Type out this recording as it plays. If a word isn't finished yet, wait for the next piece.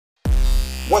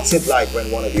What's it like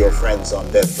when one of your friends on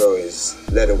death row is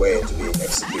led away to be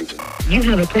executed? You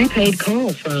have a prepaid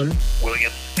call from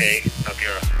William A.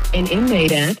 Noguera, an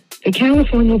inmate at the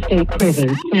California State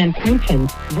Prison, San Quinten.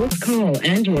 This call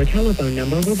and your telephone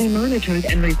number will be monitored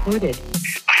and recorded.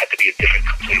 I had to be a different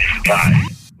completist guy,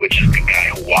 which is the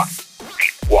guy who walked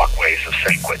walkways of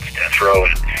San Quinten death row,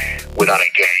 and without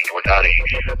a gang, without a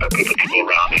group of people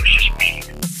around, it was just me.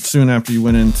 Soon after you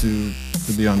went into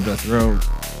to be on death row,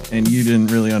 and you didn't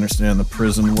really understand the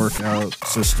prison workout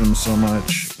system so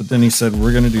much, but then he said,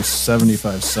 we're going to do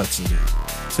 75 sets of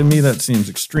these. To me, that seems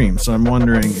extreme. So I'm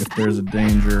wondering if there's a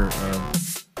danger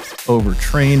of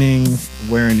overtraining,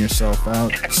 wearing yourself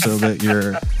out so that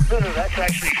you're... No, that's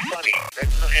actually funny.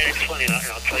 It's funny, and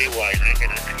I'll tell you why.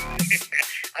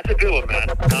 That's a good one, man.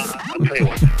 I'll tell you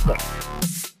what. Look.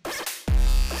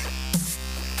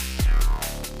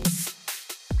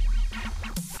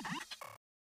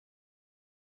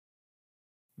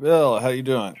 Bill, how you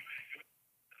doing?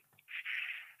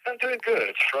 I'm doing good.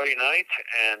 It's Friday night,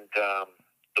 and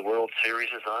the World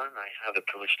Series is on. I have the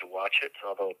privilege to watch it,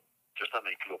 although there's not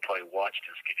many people probably watch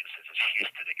this game since it's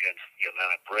Houston against the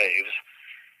Atlanta Braves.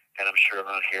 And I'm sure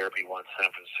around here we want San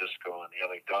Francisco and the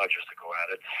LA Dodgers to go at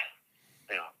it.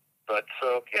 You know, but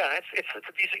so yeah, it's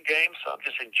a decent game. So I'm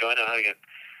just enjoying it, having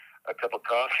a cup of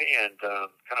coffee and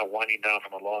kind of winding down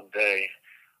from a long day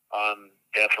on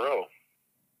death row.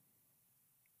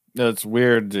 It's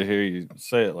weird to hear you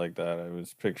say it like that. I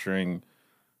was picturing,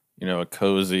 a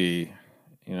cozy,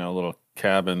 little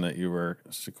cabin that you were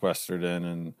sequestered in,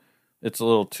 and it's a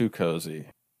little too cozy.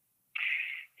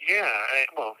 Yeah,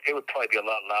 well, it would probably be a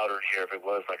lot louder here if it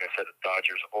was, like I said, the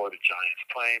Dodgers or the Giants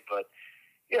playing. But,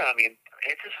 yeah, I mean,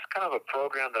 it's just kind of a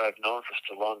program that I've known for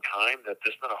such a long time that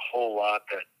there's not a whole lot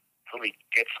that really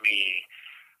gets me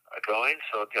going.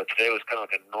 So, today was kind of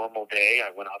like a normal day.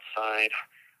 I went outside.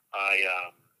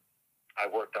 I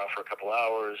worked out for a couple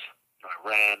hours. I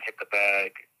ran, hit the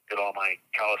bag, did all my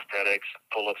calisthenics,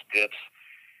 pull-ups, dips,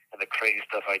 and the crazy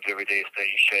stuff I do every day to stay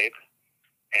in shape.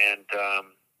 And,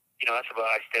 that's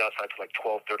about, I stayed outside till like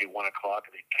 12:30, 1 o'clock,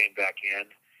 and then came back in.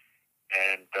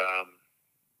 And,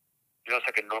 it's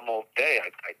like a normal day.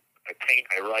 I paint,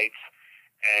 I write,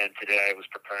 and today I was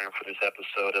preparing for this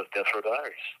episode of Death Row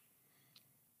Diaries.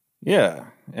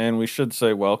 Yeah, and we should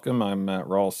say welcome. I'm Matt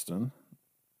Ralston.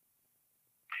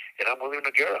 And I'm William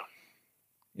Noguera.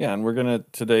 Yeah, and we're going to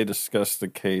today discuss the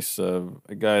case of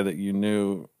a guy that you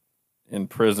knew in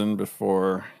prison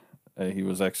before he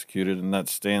was executed, and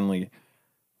that's Stanley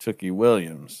Tookie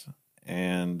Williams.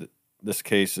 And this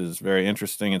case is very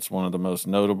interesting. It's one of the most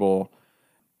notable.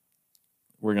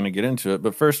 We're going to get into it.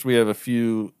 But first, we have a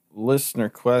few listener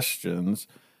questions.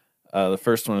 The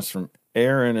first one is from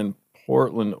Aaron in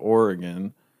Portland,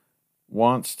 Oregon.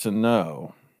 Wants to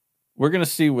know. We're going to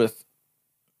see with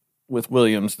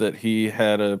Williams that he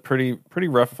had a pretty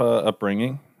rough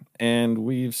upbringing, and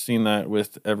we've seen that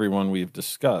with everyone we've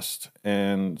discussed.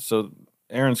 And so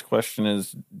Aaron's question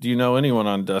is, do you know anyone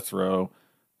on death row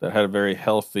that had a very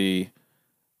healthy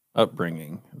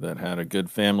upbringing, that had a good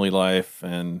family life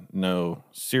and no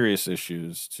serious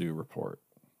issues to report?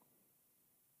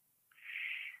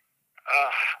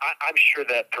 I'm sure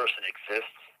that person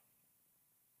exists.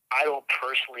 I don't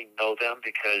personally know them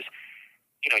because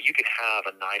you could have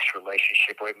a nice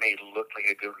relationship, or it may look like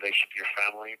a good relationship with your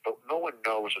family, but no one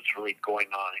knows what's really going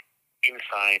on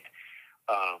inside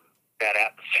that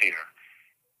atmosphere.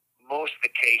 Most of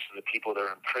the cases of the people that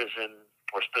are in prison,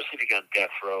 or specifically on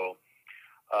death row,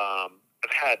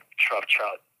 have had tough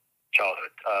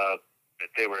childhood.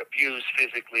 They were abused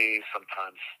physically,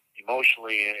 sometimes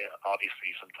emotionally, obviously,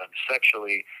 sometimes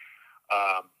sexually.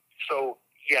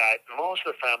 Most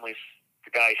of the families,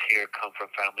 the guys here, come from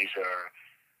families that are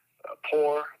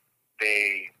poor.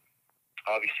 They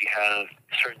obviously have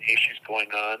certain issues going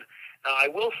on. Now, I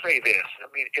will say this. I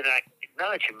mean,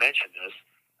 now that you mentioned this,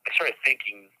 I started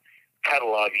thinking,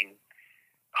 cataloging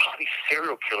all these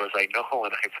serial killers I know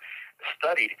and I've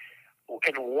studied,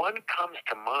 and one comes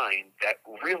to mind that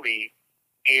really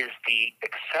is the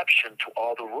exception to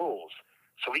all the rules.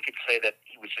 So we could say that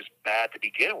he was just bad to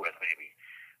begin with, maybe.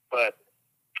 But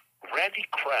Randy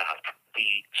Kraft,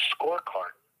 the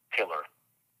scorecard killer,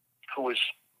 who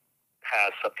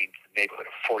has something in the neighborhood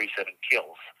of 47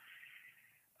 kills.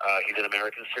 He's an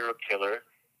American serial killer,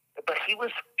 but he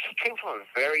came from a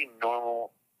very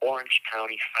normal Orange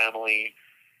County family,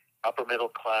 upper middle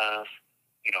class,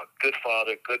 good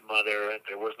father, good mother.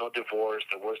 There was no divorce.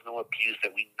 There was no abuse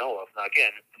that we know of. Now,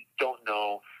 again, we don't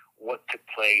know what took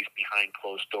place behind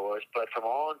closed doors, but from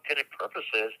all intended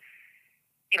purposes,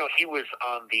 he was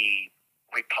on the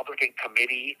Republican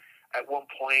committee at one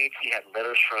point. He had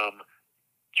letters from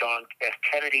John F.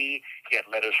 Kennedy. He had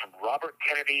letters from Robert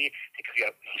Kennedy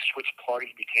because he switched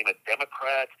parties, became a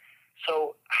Democrat.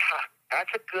 So that's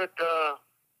a good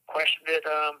question that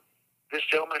this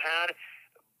gentleman had.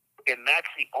 And that's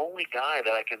the only guy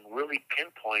that I can really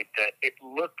pinpoint that it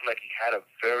looked like he had a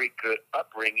very good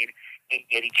upbringing, and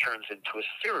yet he turns into a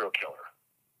serial killer.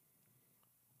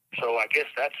 So I guess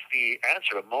that's the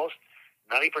answer. Most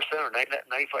 90% or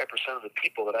 95% of the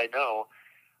people that I know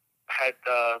had,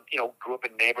 grew up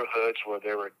in neighborhoods where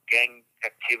there were gang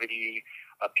activity,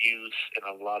 abuse,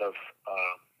 and a lot of,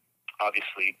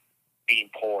 obviously, being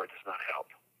poor does not help.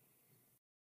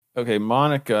 Okay,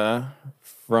 Monica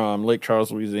from Lake Charles,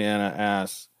 Louisiana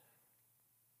asks,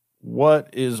 what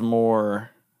is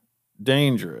more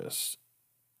dangerous,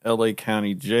 LA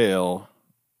County Jail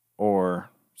or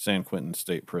San Quinten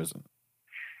State Prison?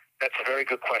 That's a very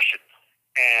good question,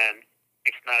 and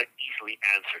it's not easily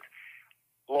answered.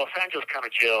 Los Angeles County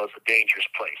Jail is a dangerous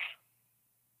place,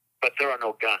 but there are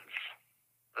no guns.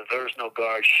 There's no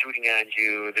guards shooting at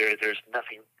you. There's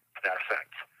nothing to that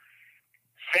effect.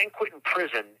 San Quinten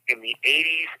Prison in the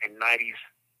 80s and 90s,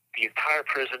 the entire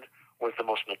prison was the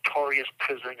most notorious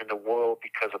prison in the world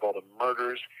because of all the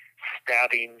murders,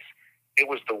 stabbings. It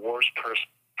was the worst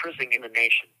prison in the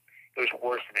nation. It was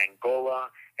worse than Angola.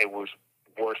 It was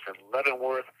worse than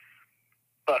Leavenworth.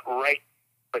 But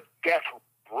death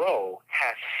row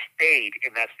has stayed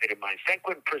in that state of mind. San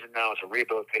Quentin Prison now is a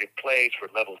rehabilitated place for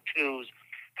level 2s.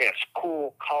 They have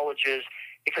school, colleges.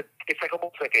 It's like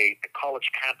almost like a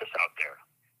college campus out there.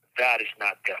 That is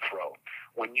not death row.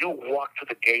 When you walk through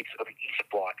the gates of the East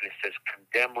Block and it says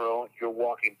condemn row, you're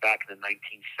walking back in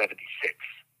 1976.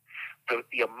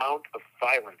 The amount of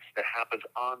violence that happens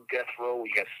on death row,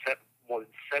 we have more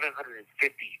than 750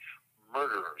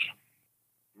 murderers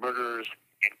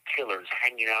and killers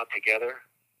hanging out together.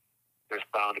 There's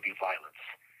bound to be violence.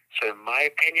 So in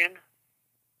my opinion,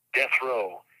 death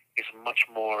row is much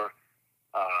more,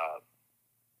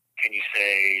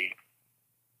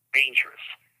 dangerous.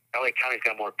 LA County's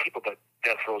got more people, but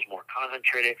death row is more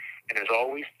concentrated, and there's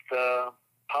always the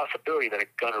possibility that a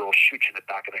gunner will shoot you in the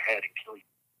back of the head and kill you.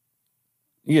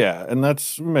 Yeah, and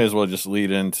we may as well just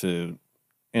lead into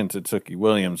Tookie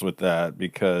Williams with that,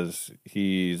 because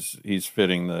he's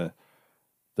fitting the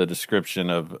description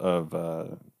of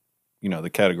the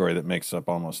category that makes up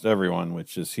almost everyone,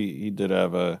 which is he did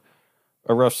have a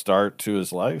rough start to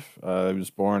his life. He was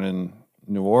born in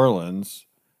New Orleans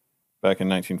back in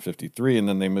 1953, and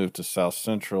then they moved to South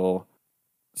Central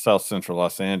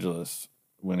Los Angeles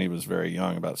when he was very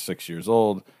young, about 6 years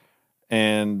old,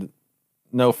 and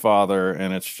no father,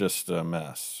 and it's just a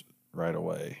mess right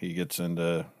away. He gets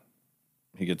into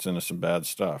some bad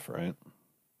stuff, right?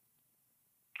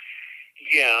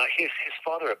 Yeah, his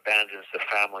father abandons the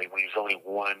family when he was only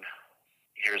 1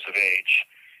 year of age,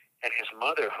 and his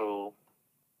mother, who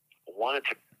wanted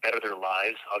to better their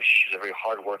lives, obviously she's a very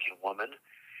hardworking woman,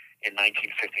 in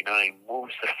 1959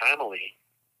 moves the family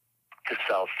to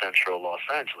South Central Los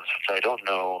Angeles, which I don't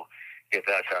know if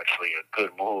that's actually a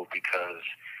good move, because,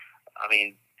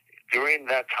 during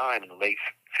that time in the late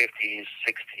 50s,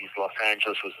 60s, Los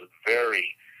Angeles was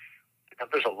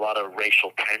there's a lot of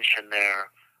racial tension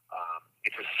there.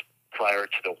 It was prior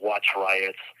to the Watch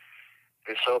riots.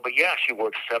 And so, but yeah, she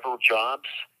worked several jobs,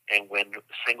 and when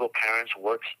single parents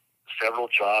work several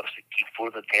jobs to keep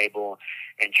food on the table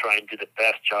and try and do the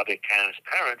best job they can as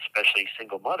parents, especially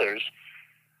single mothers,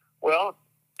 well,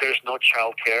 there's no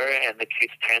child care, and the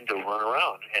kids tend to run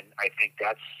around. And I think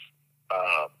that's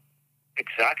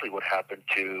exactly what happened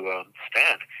to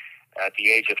Stan. At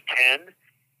the age of 10,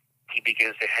 he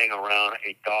begins to hang around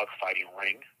a dog fighting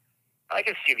ring. I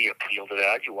can see the appeal to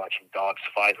that. You're watching dogs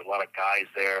fight, a lot of guys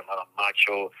there, a lot of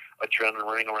macho adrenaline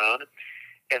running around.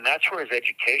 And that's where his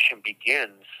education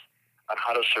begins on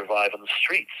how to survive on the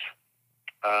streets.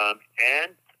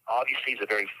 And obviously he's a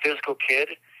very physical kid.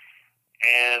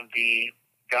 And the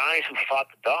guys who fought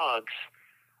the dogs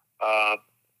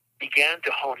began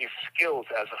to hone his skills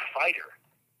as a fighter.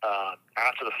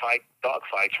 After the dog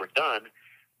fights were done,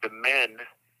 the men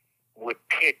would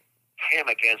pit him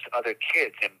against other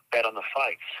kids and bet on the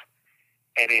fights.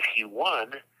 And if he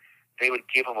won, they would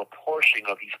give him a portion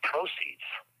of these proceeds.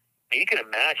 And you can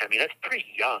imagine, that's pretty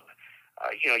young.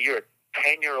 You're a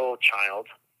 10-year-old child,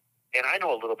 and I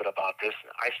know a little bit about this.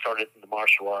 I started in the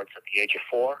martial arts at the age of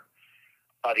 4.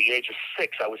 By the age of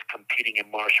 6, I was competing in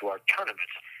martial art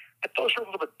tournaments. But those are a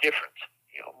little bit different.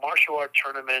 Martial art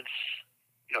tournaments,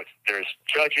 there's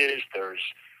judges,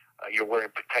 you're wearing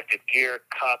protective gear,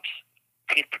 cups,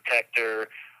 teeth protector,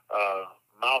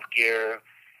 mouth gear,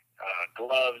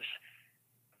 gloves.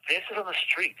 This is on the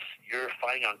streets. You're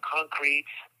fighting on concrete,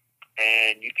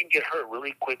 and you can get hurt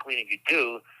really quickly, and if you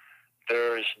do,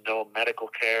 there's no medical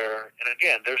care. And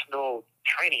again, there's no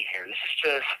training here. This is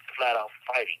just flat out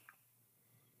fighting.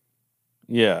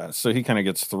 Yeah, so he kind of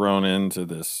gets thrown into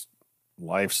this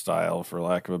lifestyle, for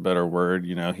lack of a better word.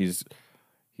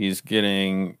 He's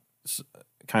getting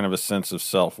kind of a sense of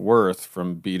self-worth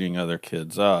from beating other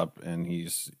kids up, and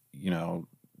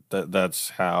that's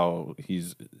how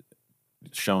he's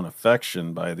shown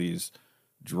affection by these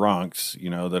drunks,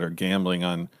 that are gambling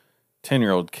on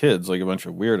 10-year-old kids, like a bunch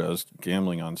of weirdos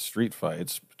gambling on street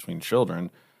fights between children.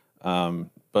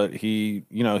 But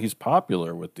he's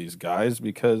popular with these guys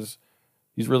because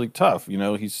he's really tough.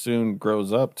 He soon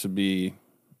grows up to be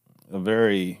a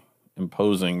very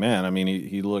imposing man. I mean,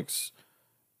 he looks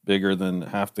bigger than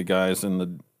half the guys in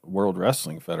the World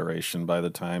Wrestling Federation by the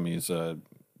time he's a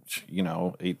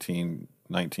 18,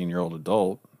 19-year-old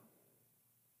adult.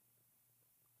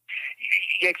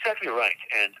 Yeah, exactly right.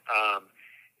 And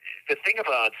the thing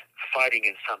about fighting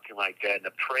in something like that and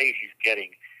the praise he's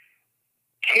getting,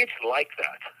 kids like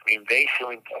that. I mean, they feel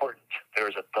important.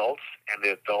 There's adults, and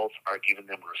the adults are giving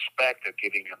them respect. They're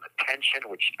giving them attention,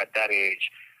 which at that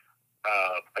age,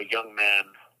 a young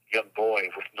boy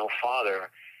with no father,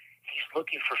 he's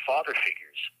looking for father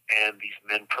figures, and these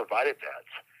men provided that.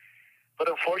 But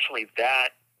unfortunately, that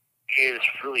is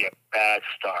really a bad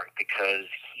start because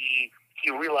he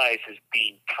realizes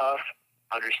being tough,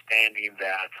 understanding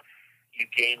that you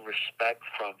gain respect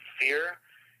from fear,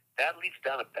 that leads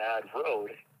down a bad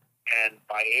road. And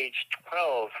by age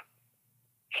 12,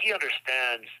 he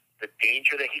understands the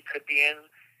danger that he could be in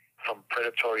from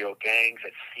predatory gangs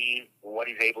that see what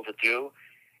he's able to do,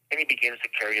 and he begins to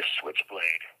carry a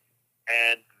switchblade.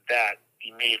 And that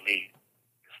immediately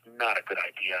is not a good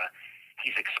idea.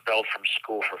 He's expelled from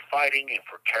school for fighting and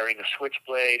for carrying a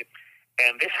switchblade.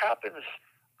 And this happens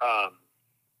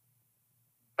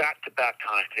back-to-back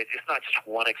times. It's not just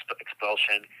one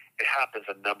expulsion. It happens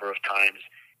a number of times.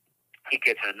 He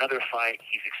gets in another fight.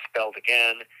 He's expelled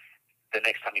again. The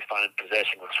next time he's found in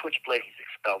possession with a switchblade, he's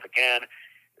expelled again.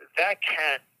 That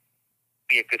can't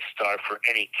be a good start for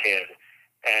any kid.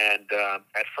 And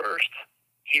at first,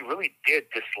 he really did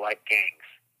dislike gangs.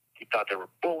 He thought they were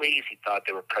bullies. He thought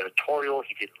they were predatory.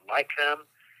 He didn't like them.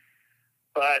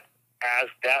 But as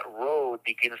that road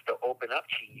begins to open up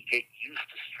to you, you get used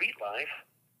to street life.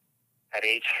 At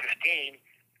age 15,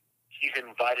 he's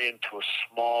invited into a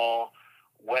small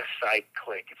West Side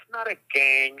clique. It's not a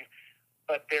gang,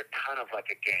 but they're kind of like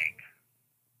a gang.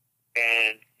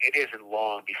 And it isn't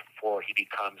long before he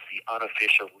becomes the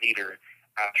unofficial leader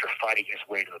after fighting his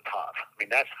way to the top. I mean,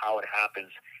 that's how it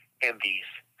happens in these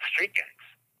street gangs.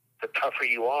 The tougher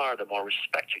you are, the more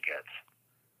respect you get.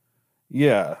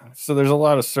 Yeah, so there's a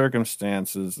lot of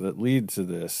circumstances that lead to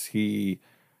this. He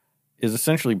is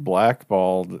essentially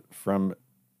blackballed from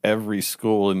every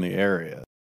school in the area.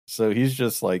 So he's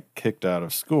just like kicked out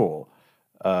of school.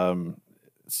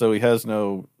 So he has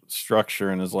no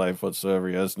structure in his life whatsoever.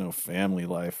 He has no family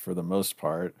life for the most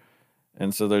part.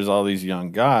 And so there's all these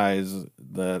young guys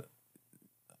that,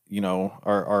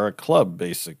 are a club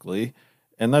basically.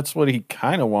 And that's what he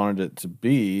kind of wanted it to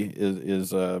be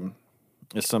is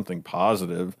something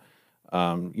positive.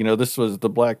 This was the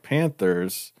Black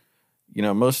Panthers.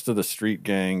 Most of the street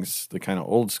gangs, the kind of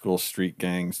old school street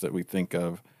gangs that we think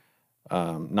of,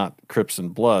 not Crips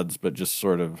and Bloods, but just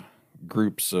sort of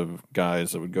groups of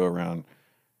guys that would go around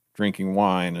drinking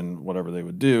wine and whatever they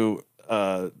would do.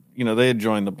 They had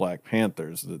joined the Black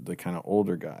Panthers, the kind of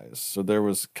older guys. So there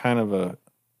was kind of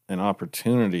an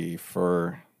opportunity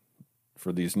for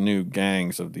these new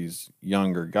gangs of these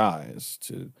younger guys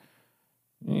to,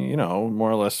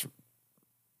 more or less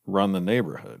run the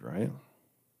neighborhood, right?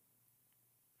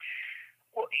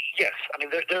 Well, yes. I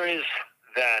mean, there is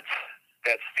that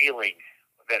feeling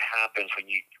that happens when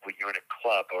you're in a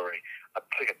club or a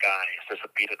clique of guys. There's a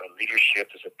bit of a leadership.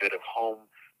 There's a bit of home.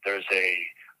 There's a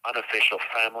unofficial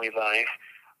family life.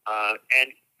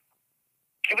 And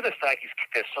given the fact he's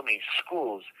kicked at so many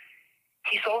schools,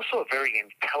 he's also a very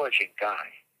intelligent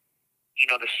guy.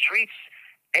 The streets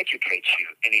educate you.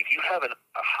 And if you have a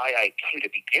high IQ to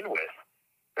begin with,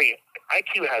 I mean,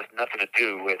 IQ has nothing to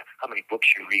do with how many books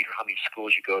you read or how many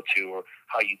schools you go to or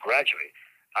how you graduate.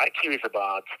 IQ is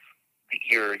about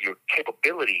your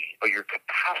capability or your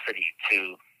capacity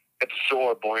to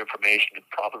absorb more information and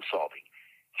problem solving.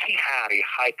 He had a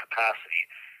high capacity.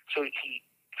 So he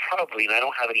probably, and I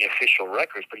don't have any official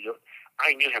records, but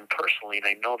I knew him personally, and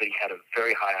I know that he had a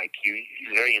very high IQ.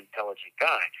 He's a very intelligent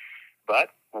guy. But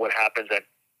what happens at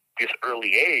this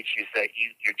early age is that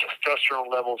your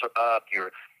testosterone levels are up.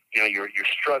 You're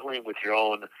struggling with your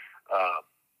own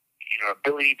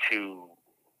ability to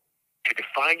to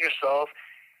define yourself.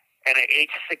 And at age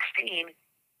 16,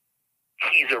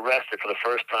 he's arrested for the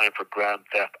first time for Grand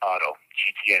Theft Auto,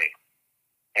 GTA.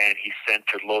 And he's sent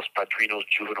to Los Padrinos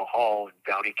Juvenile Hall in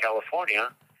Downey, California,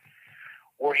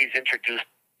 where he's introduced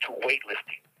to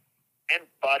weightlifting and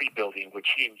bodybuilding, which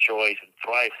he enjoys and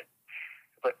thrives in.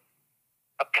 But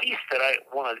a piece that I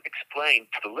want to explain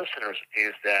to the listeners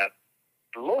is that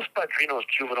Los Padrinos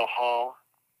Juvenile Hall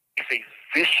is a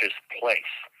vicious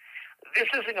place. This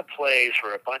isn't a place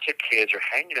where a bunch of kids are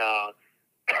hanging out,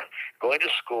 going to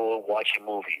school, watching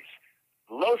movies.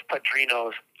 Los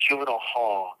Padrinos Juvenile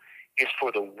Hall is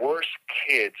for the worst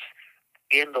kids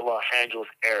in the Los Angeles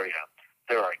area.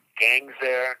 There are gangs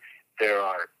there. There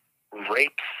are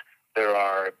rapes. There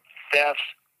are thefts,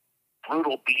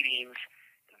 brutal beatings.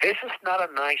 This is not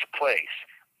a nice place.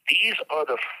 These are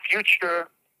the future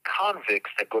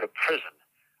convicts that go to prison,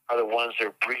 are the ones that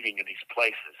are breeding in these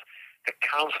places. The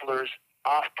counselors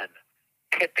often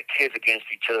pit the kids against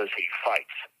each other as they fight.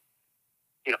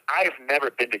 You know, I've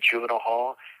never been to juvenile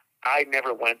hall. I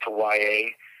never went to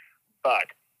YA, but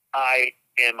I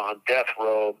am on death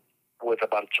row with a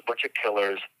bunch of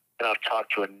killers, and I've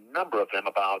talked to a number of them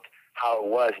about how it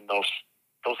was in those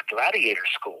gladiator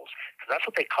schools, because that's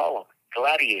what they call them,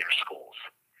 gladiator schools.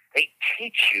 They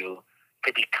teach you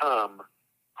to become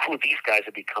who these guys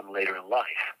have become later in life.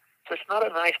 So it's not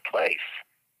a nice place.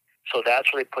 So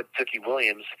that's where they put Tookie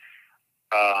Williams,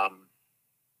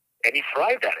 and he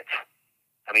thrived at it.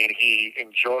 I mean, he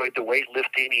enjoyed the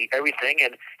weightlifting, everything,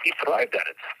 and he thrived at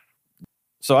it.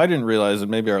 So I didn't realize,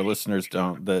 and maybe our listeners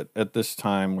don't, that at this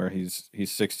time where he's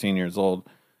 16 years old,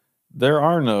 there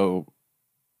are no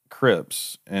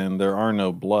Crips and there are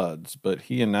no Bloods, but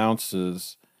he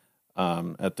announces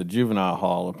at the juvenile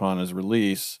hall upon his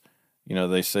release, you know,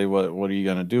 they say, what are you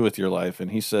going to do with your life?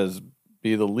 And he says,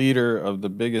 be the leader of the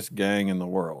biggest gang in the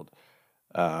world.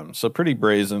 So pretty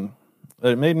brazen.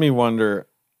 It made me wonder,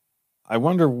 I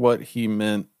wonder what he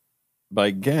meant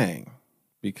by gang,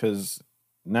 because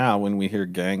now when we hear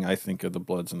gang, I think of the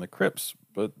Bloods and the Crips,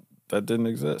 but that didn't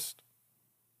exist.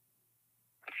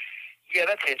 Yeah,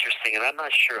 that's interesting, and I'm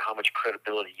not sure how much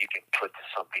credibility you can put to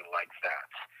something like that.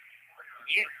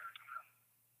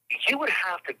 You would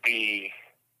have to be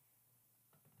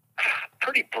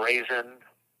pretty brazen,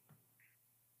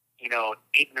 you know,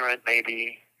 ignorant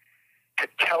maybe, to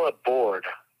tell a board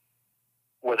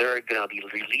where they're going to be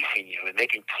releasing you and they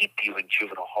can keep you in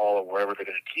juvenile hall or wherever they're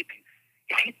going to keep you.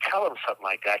 If you tell them something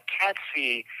like that, I can't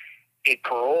see a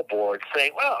parole board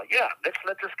saying, well, yeah, let's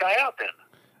let this guy out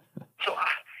then. So,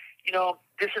 you know,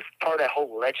 this is part of that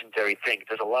whole legendary thing.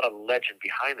 There's a lot of legend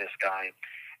behind this guy,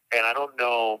 and I don't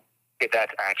know if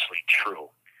that's actually true.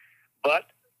 But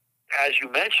as you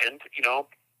mentioned, you know,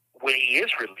 when he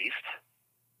is released,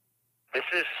 this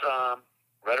is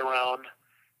right around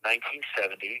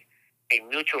 1970, a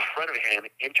mutual friend of him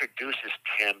introduces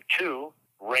him to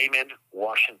Raymond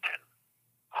Washington,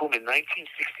 whom in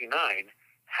 1969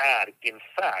 had, in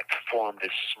fact, formed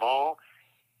this small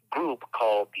group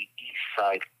called the East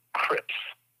Side Crips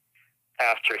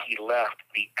after he left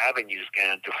the Avenues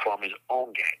gang to form his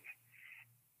own gang.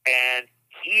 And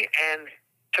he and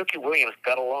Tookie Williams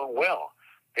got along well.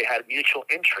 They had mutual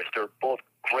interest. They were both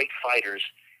great fighters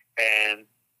and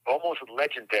almost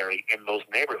legendary in those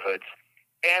neighborhoods.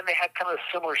 And they had kind of a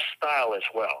similar style as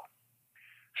well.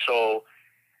 So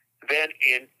then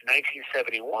in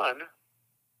 1971,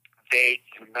 they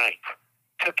unite.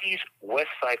 Tookie's West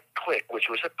Side Clique, which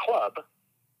was a club,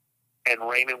 and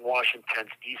Raymond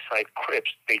Washington's East Side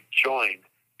Crips, they joined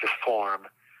to form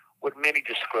what many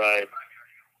describe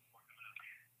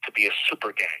to be a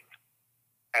super gang.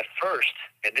 At first,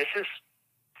 and this is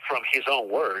from his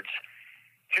own words,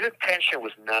 his intention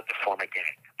was not to form a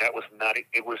gang. That was not it.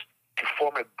 It was to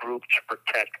form a group to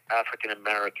protect African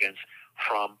Americans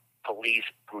from police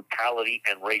brutality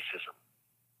and racism.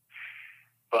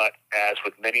 But as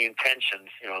with many intentions,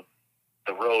 you know,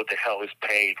 the road to hell is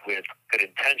paved with good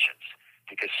intentions,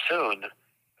 because soon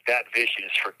that vision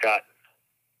is forgotten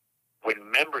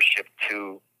when membership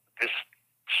to this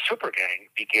super gang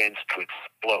begins to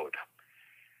explode.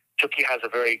 Tookie has a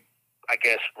very, I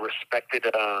guess, respected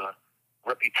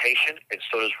reputation, and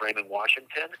so does Raymond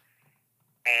Washington.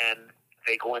 And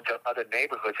they go into other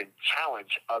neighborhoods and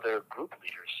challenge other group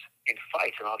leaders in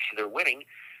fights, and obviously they're winning.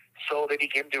 So they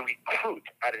begin to recruit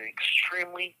at an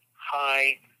extremely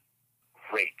high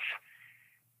rate.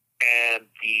 And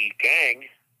the gang,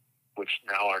 which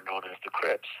now are known as the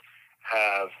Crips,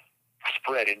 have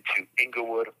spread into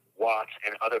Inglewood, Watts,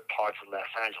 and other parts of Los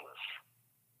Angeles.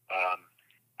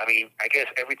 I mean, I guess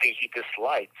everything he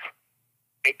disliked,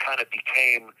 it kind of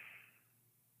became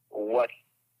what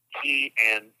he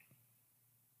and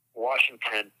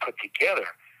Washington put together.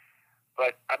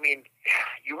 But, I mean,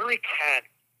 you really can't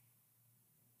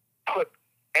put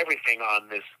everything on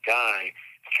this guy,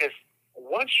 because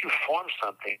once you form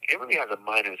something, it really has a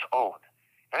mind of its own.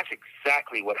 That's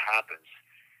exactly what happens.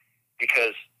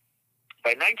 Because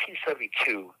by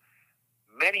 1972,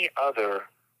 many other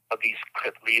of these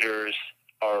cult leaders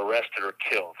are arrested or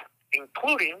killed,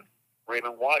 including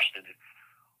Raymond Washington,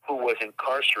 who was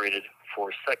incarcerated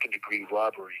for second-degree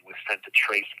robbery and was sent to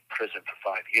Tracy prison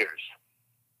for 5 years.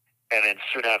 And then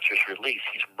soon after his release,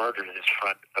 he's murdered in his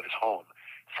front of his home.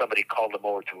 Somebody called him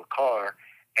over to a car,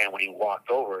 and when he walked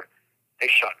over, they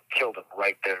shot and killed him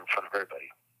right there in front of everybody.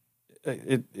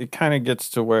 It kind of gets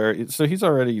to where, so he's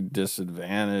already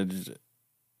disadvantaged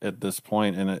at this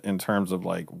point in terms of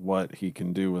like what he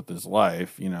can do with his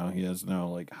life. You know, he has no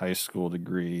like high school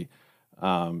degree,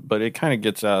 but it kind of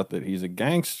gets out that he's a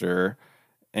gangster,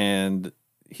 and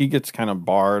he gets kind of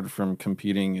barred from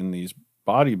competing in these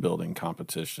bodybuilding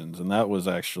competitions, and that was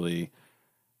actually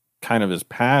kind of his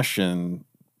passion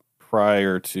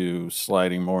prior to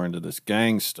sliding more into this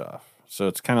gang stuff. So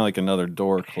it's kind of like another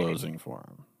door closing for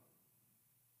him.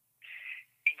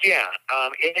 Yeah,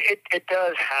 it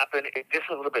does happen. This is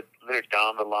a little bit later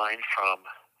down the line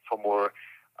from more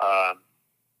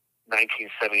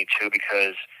 1972,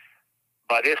 because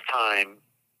by this time,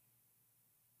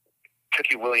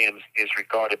 Tookie Williams is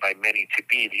regarded by many to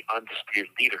be the undisputed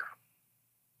leader,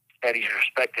 and he's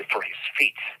respected for his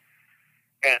feats.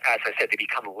 And as I said, they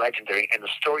become legendary, and the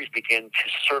stories begin to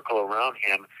circle around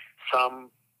him,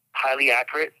 some highly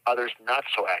accurate, others not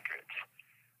so accurate.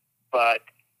 But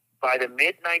by the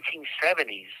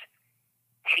mid-1970s,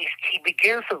 he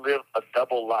begins to live a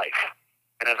double life.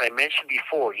 And as I mentioned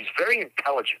before, he's very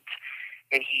intelligent,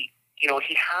 and he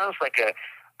has like a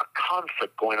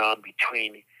conflict going on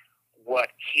between what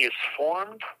he has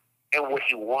formed and what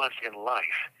he wants in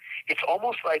life. It's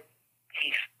almost like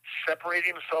he's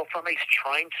separating himself from it. He's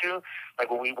trying to.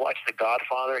 Like when we watch The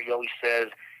Godfather, he always says,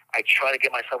 I try to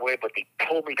get myself away, but they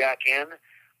pull me back in.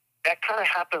 That kind of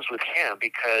happens with him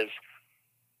because,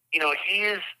 you know, he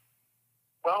is,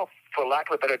 well, for lack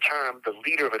of a better term, the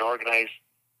leader of an organized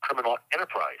criminal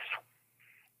enterprise.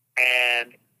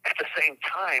 And at the same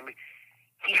time,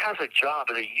 he has a job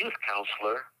as a youth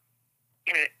counselor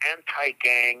in an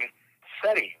anti-gang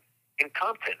setting in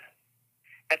Compton.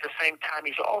 At the same time,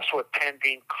 he's also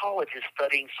attending college and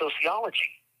studying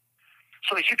sociology.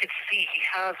 So as you can see, he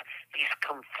has these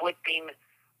conflicting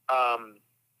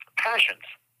passions.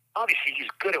 Obviously, he's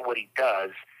good at what he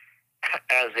does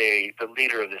as the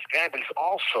leader of this gang, but he's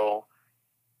also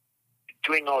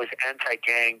doing all his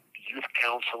anti-gang youth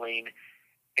counseling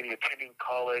and he's attending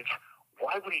college.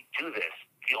 Why would he do this?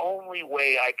 The only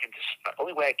way I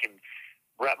can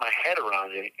wrap my head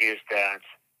around it is that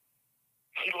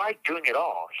he liked doing it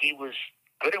all. He was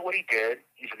good at what he did.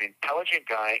 He's an intelligent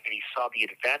guy, and he saw the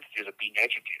advantages of being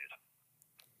educated.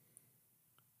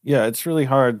 Yeah, it's really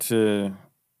hard to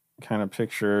kind of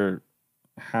picture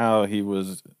how he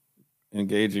was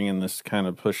engaging in this kind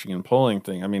of pushing and pulling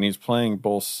thing. I mean, he's playing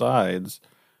both sides.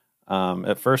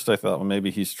 At first, I thought, well,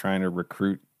 maybe he's trying to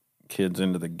recruit kids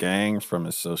into the gang from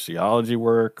his sociology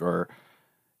work, or,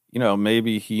 you know,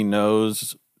 maybe he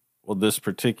knows, well, this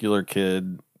particular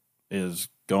kid is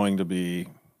going to be,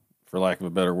 for lack of a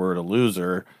better word, a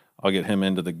loser. I'll get him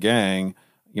into the gang,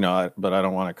 you know, but I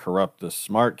don't want to corrupt this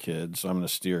smart kid, so I'm going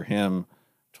to steer him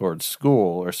towards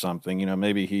school or something. You know,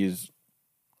 maybe he's,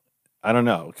 I don't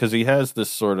know, because he has this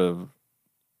sort of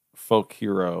folk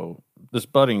hero, this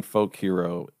budding folk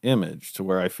hero image to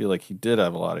where I feel like he did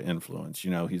have a lot of influence.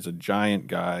 You know, he's a giant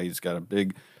guy. He's got a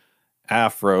big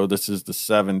afro. This is the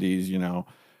 70s, you know,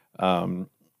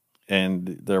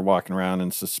 and they're walking around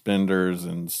in suspenders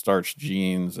and starched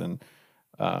jeans. And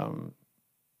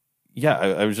yeah,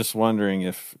 I was just wondering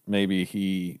if maybe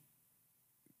he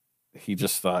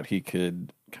just thought he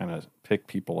could kind of pick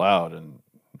people out, and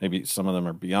maybe some of them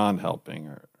are beyond helping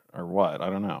or what. I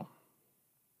don't know.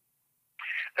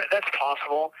 That's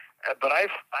possible, but I've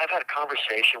had a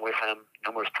conversation with him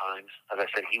numerous times. As I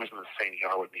said, he was in the same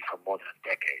yard with me for more than a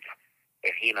decade,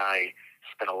 and he and I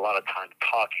spent a lot of time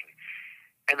talking.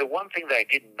 And the one thing that I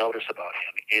didn't notice about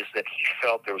him is that he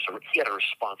felt he had a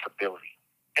responsibility.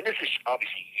 And this is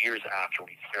obviously years after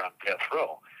when he's here on death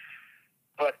row.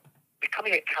 But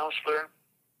becoming a counselor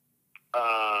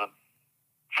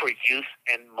for youth,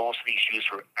 and most of these youth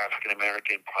were African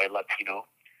American, probably Latino,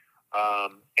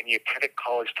 and he attended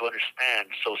college to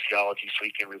understand sociology so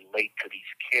he can relate to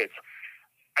these kids.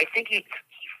 I think he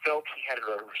felt he had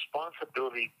a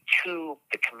responsibility to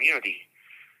the community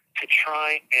to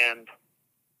try and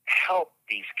help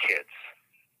these kids.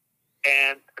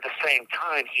 And at the same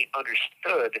time, he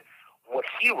understood what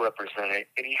he represented,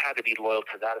 and he had to be loyal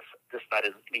to that side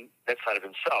of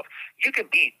himself. You can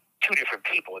be two different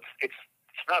people. It's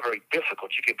not very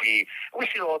difficult. You could be. We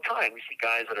see it all the time. We see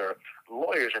guys that are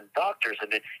lawyers and doctors,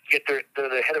 and then yet they're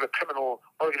the head of a criminal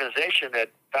organization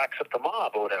that backs up the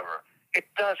mob or whatever. It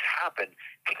does happen.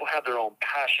 People have their own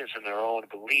passions and their own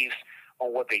beliefs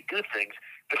on what they do things,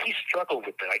 but he struggled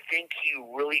with it. I think he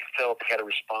really felt he had a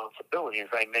responsibility. As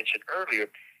I mentioned earlier,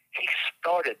 he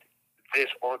started this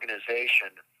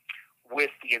organization with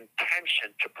the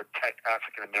intention to protect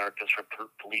African Americans from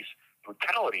police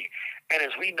brutality. And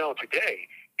as we know today,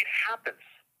 it happens.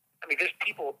 I mean, there's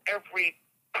people, every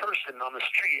person on the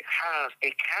street has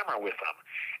a camera with them,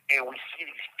 and we see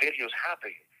these videos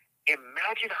happening.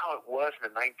 Imagine how it was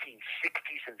in the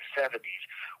 1960s and 70s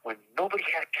when nobody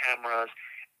had cameras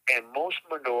and most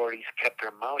minorities kept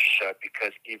their mouths shut,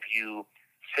 because if you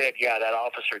said, yeah, that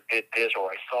officer did this,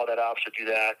 or I saw that officer do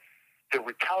that, the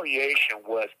retaliation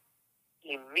was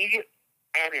immediate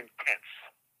and intense.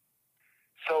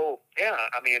 So, yeah,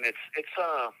 I mean,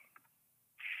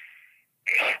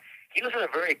 he was in a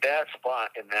very bad spot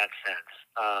in that sense.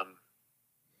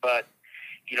 But,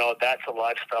 you know, that's a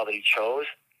lifestyle that he chose.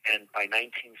 And by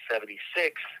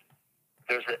 1976,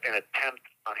 there's an attempt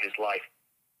on his life.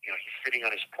 You know, he's sitting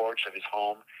on his porch of his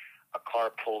home. A car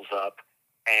pulls up,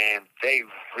 and they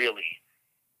really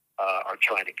are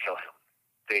trying to kill him.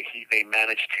 They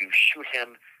managed to shoot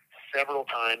him several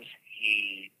times.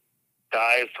 He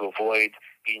dies to avoid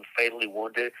being fatally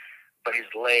wounded, but his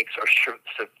legs are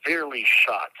severely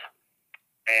shot,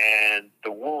 and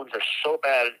the wounds are so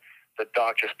bad the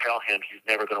doctors tell him he's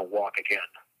never going to walk again.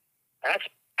 That's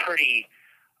pretty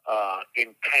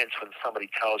intense when somebody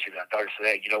tells you that. Doctors say,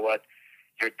 hey, you know what?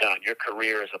 You're done. Your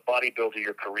career as a bodybuilder,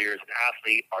 your career as an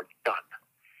athlete are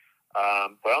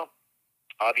done. Well,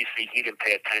 obviously he didn't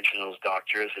pay attention to those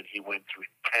doctors, and he went through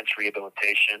intense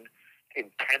rehabilitation,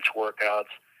 intense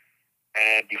workouts,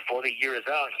 and before the year is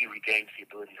out, he regains the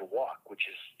ability to walk, which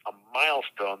is a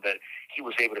milestone that he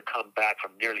was able to come back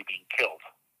from nearly being killed.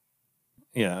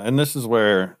 Yeah, and this is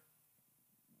where,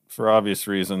 for obvious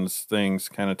reasons, things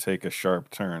kind of take a sharp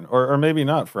turn. Or maybe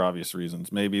not for obvious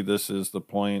reasons. Maybe this is the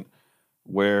point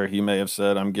where he may have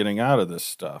said, I'm getting out of this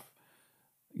stuff.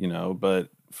 You know, but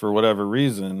for whatever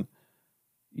reason,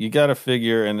 you got to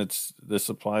figure, and this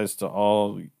applies to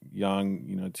all young,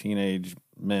 you know, teenage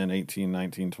men, 18,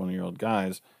 19, 20-year-old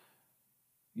guys.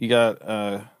 You got,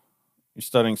 you're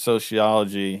studying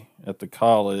sociology at the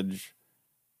college,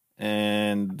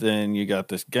 and then you got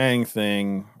this gang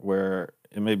thing where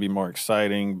it may be more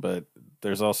exciting, but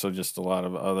there's also just a lot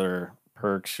of other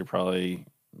perks. You're probably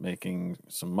making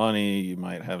some money. You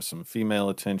might have some female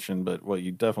attention, but what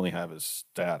you definitely have is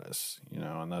status, you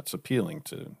know, and that's appealing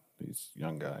to these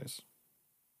young guys.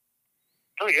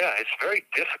 Oh, yeah, it's very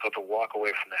difficult to walk away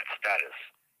from that status.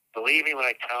 Believe me when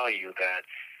I tell you that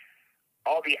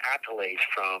all the accolades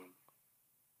from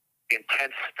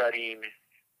intense studying,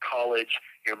 college,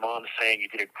 your mom saying you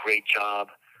did a great job,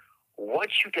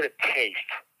 once you get a taste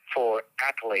for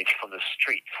accolades from the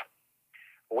streets,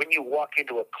 when you walk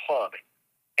into a club,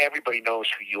 everybody knows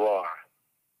who you are,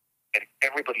 and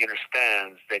everybody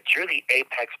understands that you're the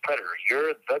apex predator.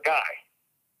 You're the guy.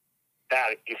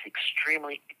 That is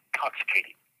extremely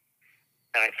intoxicating,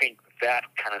 and I think that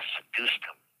kind of seduced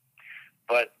him.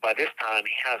 But by this time,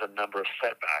 he has a number of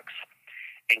setbacks,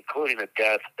 including the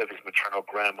death of his maternal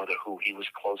grandmother, who he was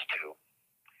close to.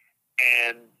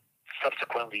 And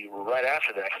subsequently, right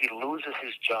after that, he loses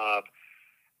his job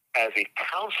as a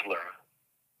counselor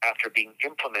after being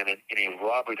implemented in a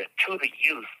robbery that two of the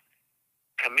youth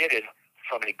committed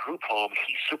from a group home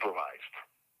he supervised.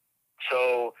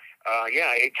 So,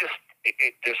 yeah,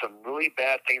 there's some really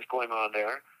bad things going on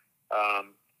there.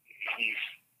 He's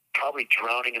probably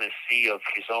drowning in a sea of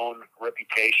his own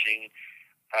reputation.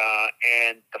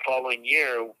 And the following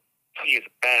year, he is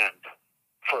banned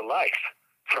for life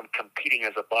from competing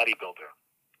as a bodybuilder.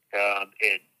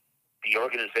 The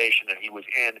organization that he was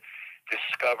in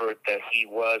discovered that he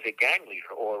was a gang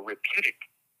leader or a reputed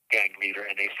gang leader,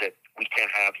 and they said, we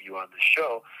can't have you on this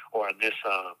show or on this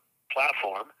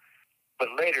platform. But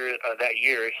later that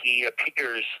year, he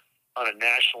appears on a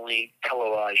nationally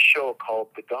televised show called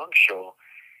The Gong Show,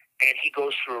 and he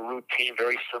goes through a routine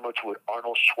very similar to what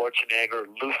Arnold Schwarzenegger,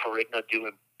 Lou Ferrigno do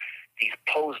in these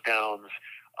pose downs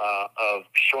of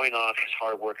showing off his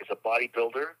hard work as a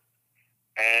bodybuilder.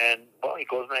 And, well, he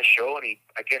goes on that show, and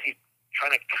I guess he's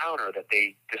trying to counter that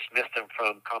they dismissed him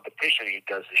from competition, and he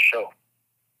does the show.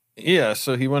 Yeah,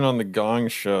 so he went on The Gong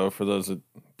Show. For those that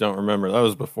don't remember, that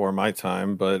was before my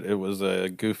time, but it was a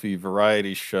goofy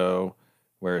variety show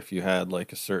where if you had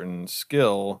like a certain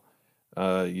skill,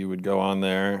 you would go on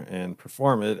there and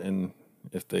perform it, and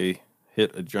if they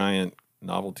hit a giant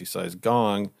novelty-sized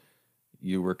gong,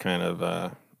 you were kind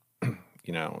of,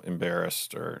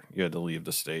 embarrassed, or you had to leave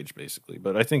the stage, basically.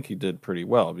 But I think he did pretty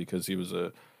well because he was,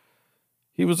 I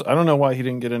don't know why he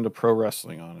didn't get into pro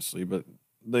wrestling, honestly, but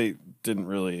they didn't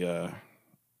really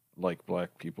like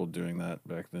black people doing that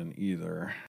back then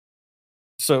either.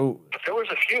 So But there was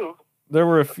a few. there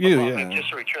were a few, yeah. Just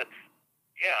to return.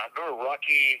 Yeah, I remember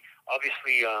Rocky,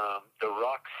 obviously, The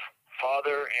Rock's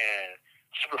father, and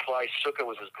Superfly Sooka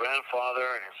was his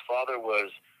grandfather, and his father was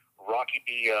Rocky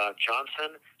B.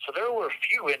 Johnson. So there were a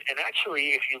few, and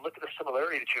actually, if you look at the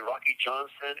similarity between Rocky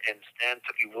Johnson and Stan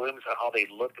Tookie Williams and how they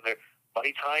looked and their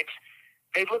body types,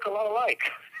 they look a lot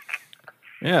alike.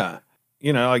 Yeah.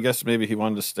 I guess maybe he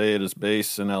wanted to stay at his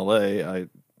base in L.A.,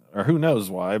 or who knows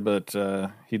why, but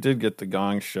he did get the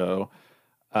Gong Show.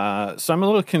 So I'm a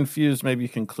little confused. Maybe you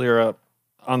can clear up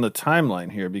on the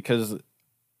timeline here, because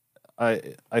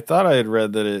I thought I had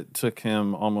read that it took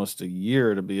him almost a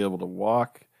year to be able to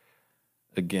walk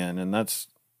again, and that's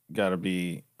got to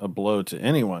be a blow to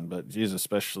anyone, but geez,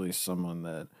 especially someone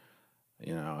that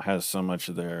has so much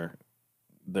of their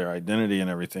identity and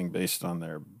everything based on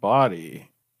their body.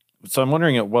 So I'm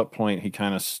wondering at what point he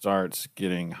kind of starts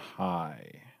getting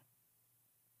high.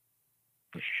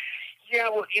 Yeah,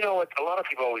 well, a lot of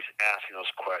people always ask me those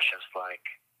questions, like,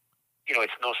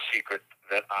 it's no secret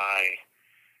that I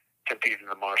competed in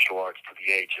the martial arts to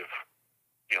the age of,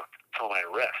 until my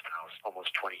arrest. I was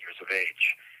almost 20 years of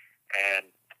age. And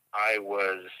I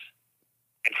was,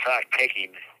 in fact,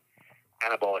 taking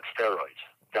anabolic steroids,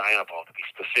 Dianabol to be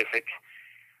specific.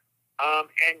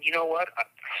 And you know what? I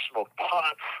smoked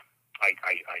pot. I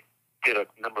did a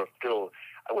number of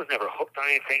I was never hooked on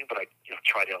anything, but I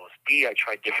tried LSD. I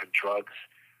tried different drugs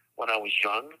when I was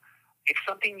young. It's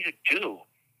something you do.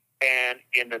 And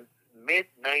in the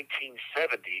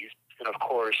mid-1970s, and of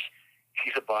course,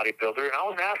 he's a bodybuilder, and I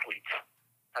was an athlete.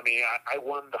 I mean, I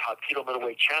won the Hapkido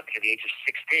middleweight champion at the age of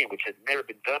 16, which had never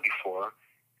been done before,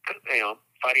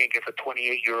 fighting against a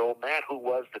 28-year-old man who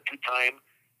was the two-time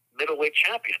middleweight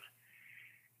champion.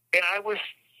 And I was,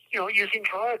 using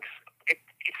drugs.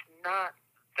 It's not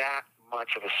that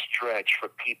much of a stretch for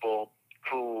people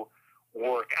who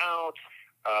work out,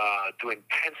 do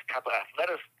intense type of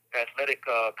athletic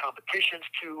competitions,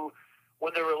 to,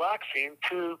 when they're relaxing,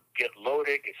 to get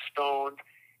loaded, get stoned.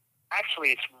 Actually,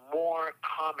 it's more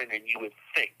common than you would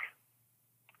think.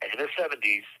 And in the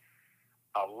 70s,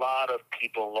 a lot of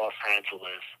people in Los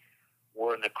Angeles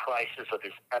were in the crisis of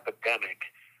this epidemic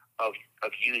of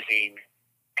using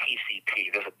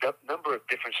PCP. There's a number of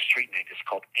different street names. It's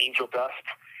called angel dust.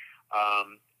 A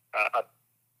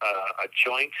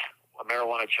joint, a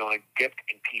marijuana joint dipped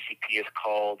in PCP is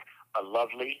called a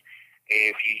lovely.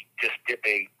 If you just dip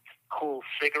a cool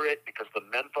cigarette, because the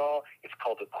menthol, it's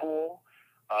called a cool.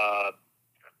 A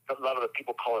lot of the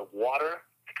people call it water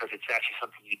because it's actually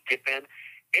something you dip in.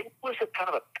 It was a kind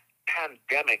of a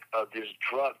pandemic of this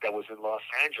drug that was in Los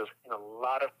Angeles, and a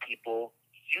lot of people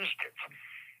used it.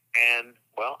 And,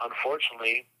 well,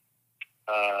 unfortunately,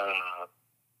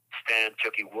 Stan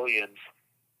Tookie Williams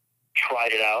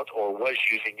tried it out, or was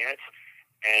using it,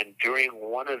 and during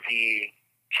one of the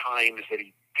times that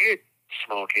he did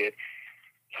smoke it,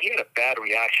 he had a bad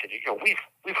reaction.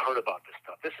 We've heard about this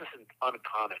stuff. This isn't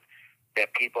uncommon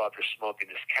that people after smoking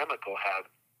this chemical have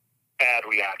bad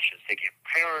reactions. They get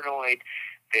paranoid.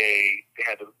 They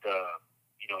have the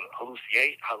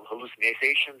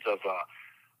hallucinations of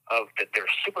that they're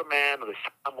Superman, or there's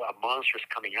a monster is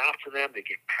coming after them. They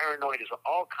get paranoid. There's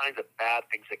all kinds of bad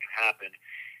things that can happen.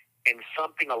 And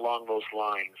something along those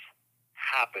lines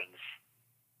happens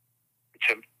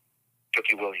to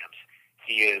Tookie Williams.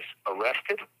 He is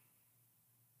arrested,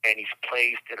 and he's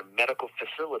placed in a medical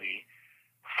facility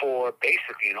for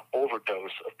basically an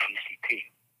overdose of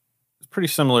PCP. It's pretty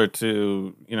similar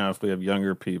to, if we have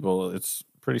younger people, it's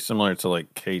pretty similar to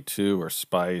like K2 or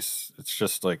Spice. It's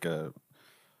just like a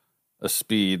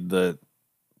speed that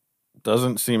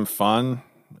doesn't seem fun,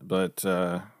 but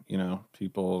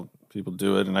people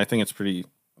do it, and I think it's pretty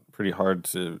hard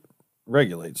to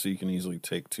regulate, so you can easily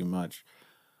take too much.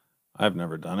 I've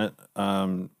never done it.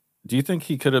 Do you think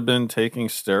he could have been taking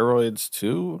steroids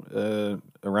too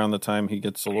around the time he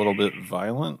gets a little bit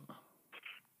violent?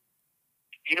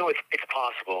 It's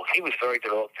possible. He was very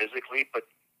developed physically, but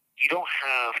you don't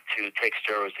have to take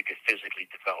steroids to get physically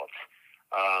developed.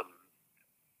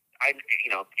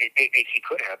 He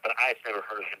could have, but I've never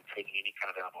heard of him taking any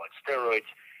kind of anabolic steroids.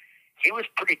 He was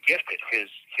pretty gifted. His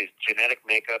genetic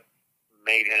makeup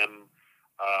made him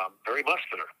very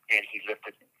muscular, and he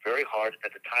lifted very hard.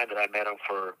 At the time that I met him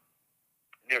for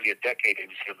nearly a decade, he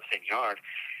was here in the same yard.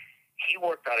 He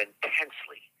worked out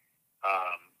intensely.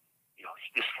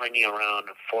 He was slinging around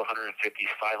 450,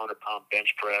 500-pound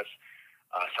bench press.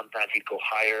 Sometimes he'd go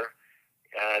higher.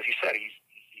 As you said,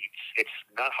 it's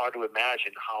not hard to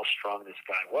imagine how strong this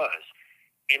guy was.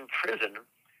 In prison,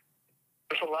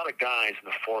 there's a lot of guys in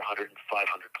the 400 and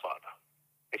 500 club.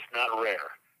 It's not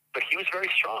rare. But he was very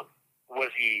strong.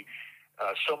 Was he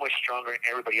so much stronger than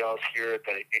everybody else here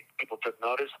that people took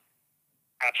notice?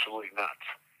 Absolutely not.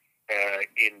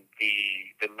 In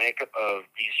the makeup of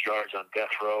these yards on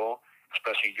death row,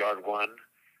 especially Yard 1,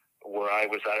 where I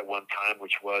was at one time,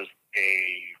 which was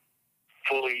a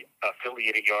fully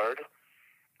affiliated yard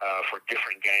for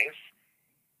different gangs,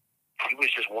 he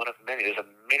was just one of many. There's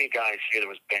many guys here that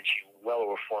was benching well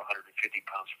over 450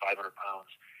 pounds, 500 pounds,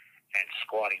 and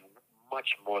squatting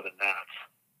much more than that.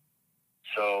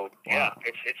 So, yeah,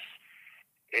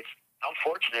 it's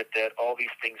unfortunate that all these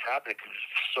things happen because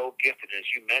he's so gifted. As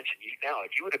you mentioned, now,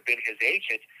 if you would have been his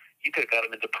agent, you could have got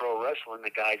him into pro wrestling. The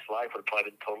guy's life would have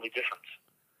probably been totally different.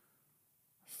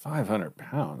 500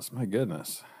 pounds, my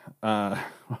goodness. Oh,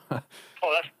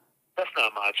 that's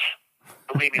not much.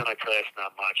 Believe me when I tell you, it's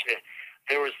not much.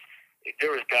 There was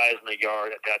guys in the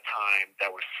yard at that time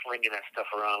that were slinging that stuff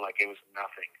around like it was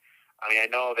nothing. I mean, I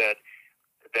know that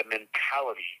the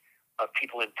mentality of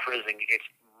people in prison, it's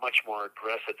much more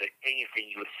aggressive than anything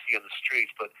you would see on the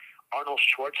streets. But Arnold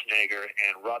Schwarzenegger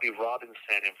and Robbie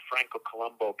Robinson and Franco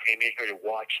Colombo came in here to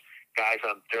watch guys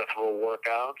on death row work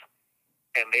out,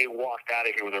 and they walked out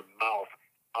of here with their mouth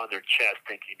on their chest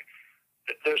thinking,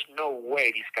 there's no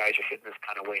way these guys are hitting this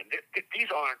kind of weight. And these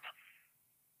aren't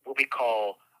what we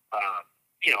call, I'm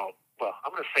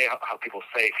going to say how people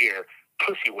say it here,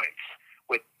 pussy weights,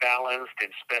 with balanced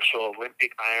and special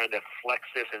Olympic iron that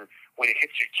flexes, and when it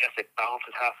hits your chest, it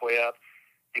bounces halfway up.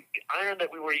 The iron that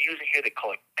we were using here, they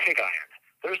call it pig iron.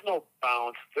 There's no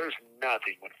bounce. There's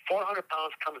nothing. When 400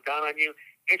 pounds comes down on you,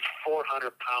 it's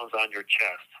 400 pounds on your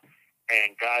chest.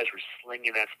 And guys were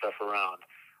slinging that stuff around.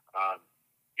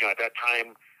 At that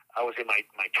time, I was in my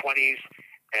 20s,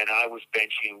 and I was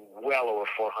benching well over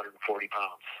 440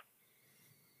 pounds.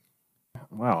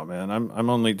 Wow, man, I'm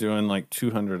only doing like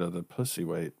 200 of the pussy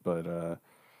weight, but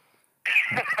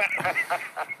Hey,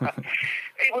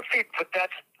 let's see, but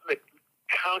that's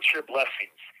count your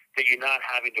blessings that you're not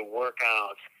having to work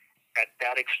out at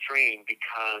that extreme,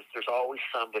 because there's always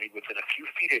somebody within a few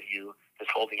feet of you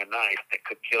that's holding a knife that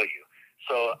could kill you.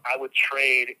 So I would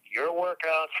trade your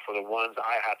workouts for the ones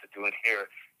I have to do in here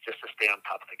just to stay on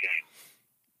top of the game.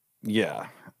 Yeah,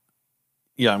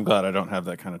 I'm glad I don't have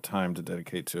that kind of time to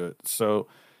dedicate to it. So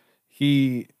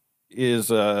he is,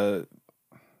 we're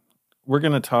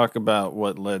going to talk about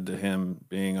what led to him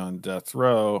being on death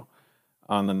row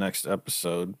on the next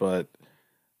episode, but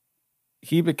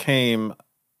he became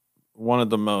one of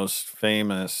the most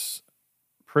famous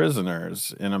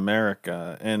prisoners in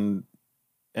America, and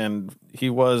he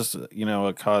was,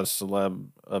 a cause celeb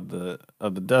of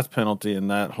the death penalty and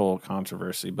that whole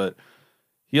controversy, but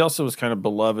he also was kind of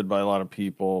beloved by a lot of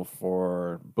people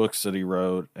for books that he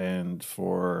wrote and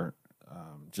for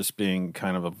just being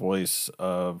kind of a voice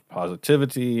of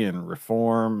positivity and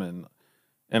reform and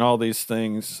all these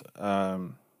things.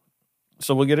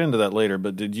 So we'll get into that later,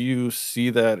 but did you see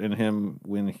that in him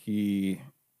when he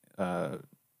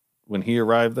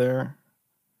arrived there?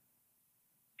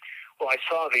 Well, I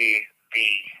saw the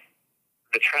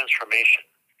transformation.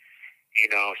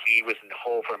 He was in the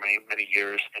hole for many, many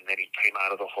years, and then he came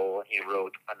out of the hole, and he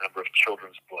wrote a number of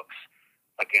children's books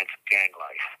against gang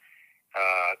life.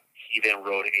 He then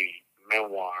wrote a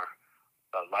memoir,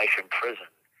 Life in Prison,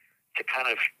 to kind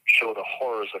of show the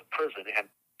horrors of prison and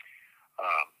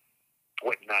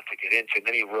what not to get into. And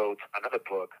then he wrote another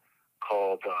book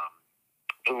called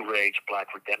Blue Rage,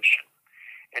 Black Redemption.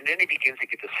 And then he begins to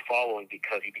get this following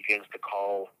because he begins to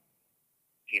call,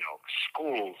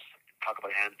 schools, talk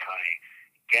about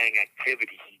anti-gang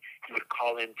activity. He would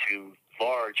call into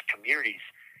large communities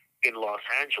in Los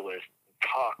Angeles and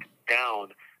talk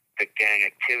down the gang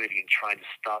activity and trying to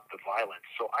stop the violence.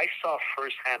 So I saw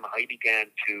firsthand how he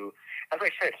began to, as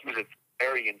I said, he was a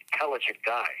very intelligent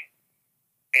guy.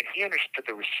 And he understood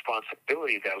the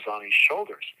responsibility that was on his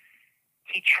shoulders.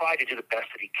 He tried to do the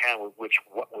best that he can with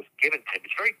what was given to him.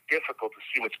 It's very difficult to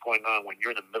see what's going on when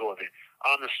you're in the middle of it,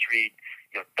 on the street,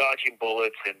 dodging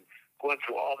bullets and going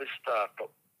through all this stuff. But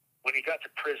when he got to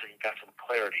prison, he got some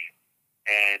clarity.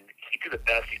 And he did the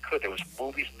best he could. There was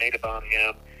movies made about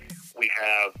him. We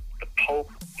have the Pope,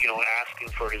 asking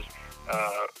for his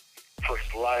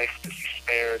life to be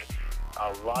spared.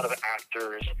 A lot of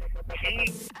actors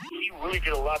he really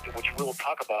did a lot, which we'll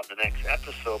talk about in the next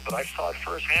episode, but I saw it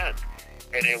firsthand.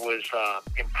 And it was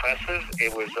impressive.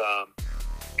 It was,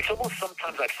 it's almost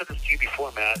sometimes, I've said this to you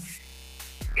before, Matt,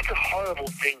 it's a horrible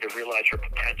thing to realize your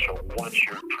potential once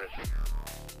you're in prison.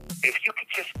 If you could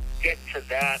just get to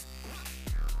that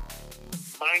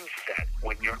mindset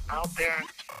when you're out there,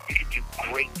 you can do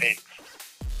great things.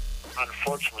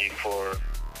 Unfortunately for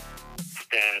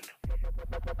Stan,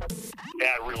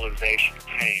 that realization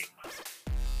came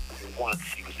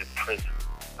once he was in prison.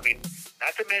 I mean,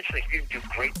 not to mention that he didn't do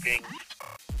great things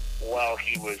while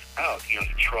he was out. You know,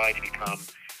 he tried to become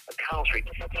a counselor.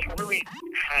 He really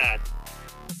had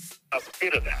a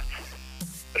bit of that.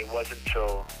 But it wasn't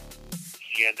until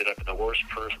he ended up in the worst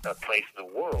place in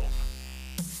the world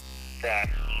that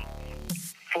he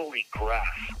fully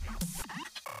grasped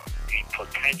the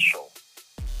potential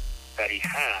that he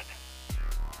had,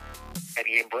 and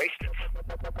he embraced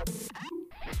it.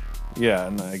 Yeah,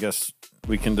 and I guess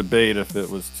we can debate if it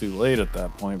was too late at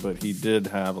that point, but he did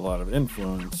have a lot of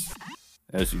influence,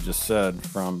 as you just said,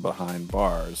 from behind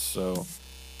bars. So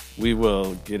we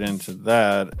will get into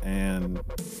that, and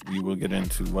we will get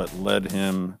into what led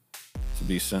him to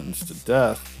be sentenced to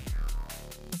death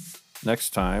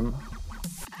next time.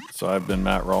 So I've been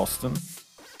Matt Ralston.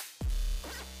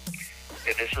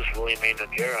 And this is William A.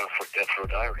 Noguera for Death Row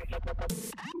Diaries.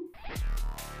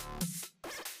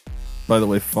 By the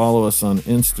way, follow us on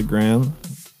Instagram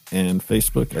and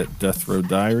Facebook at Death Row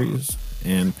Diaries,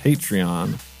 and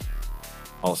Patreon,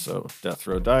 also Death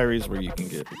Row Diaries, where you can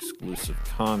get exclusive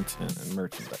content and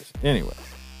merchandise. Anyway,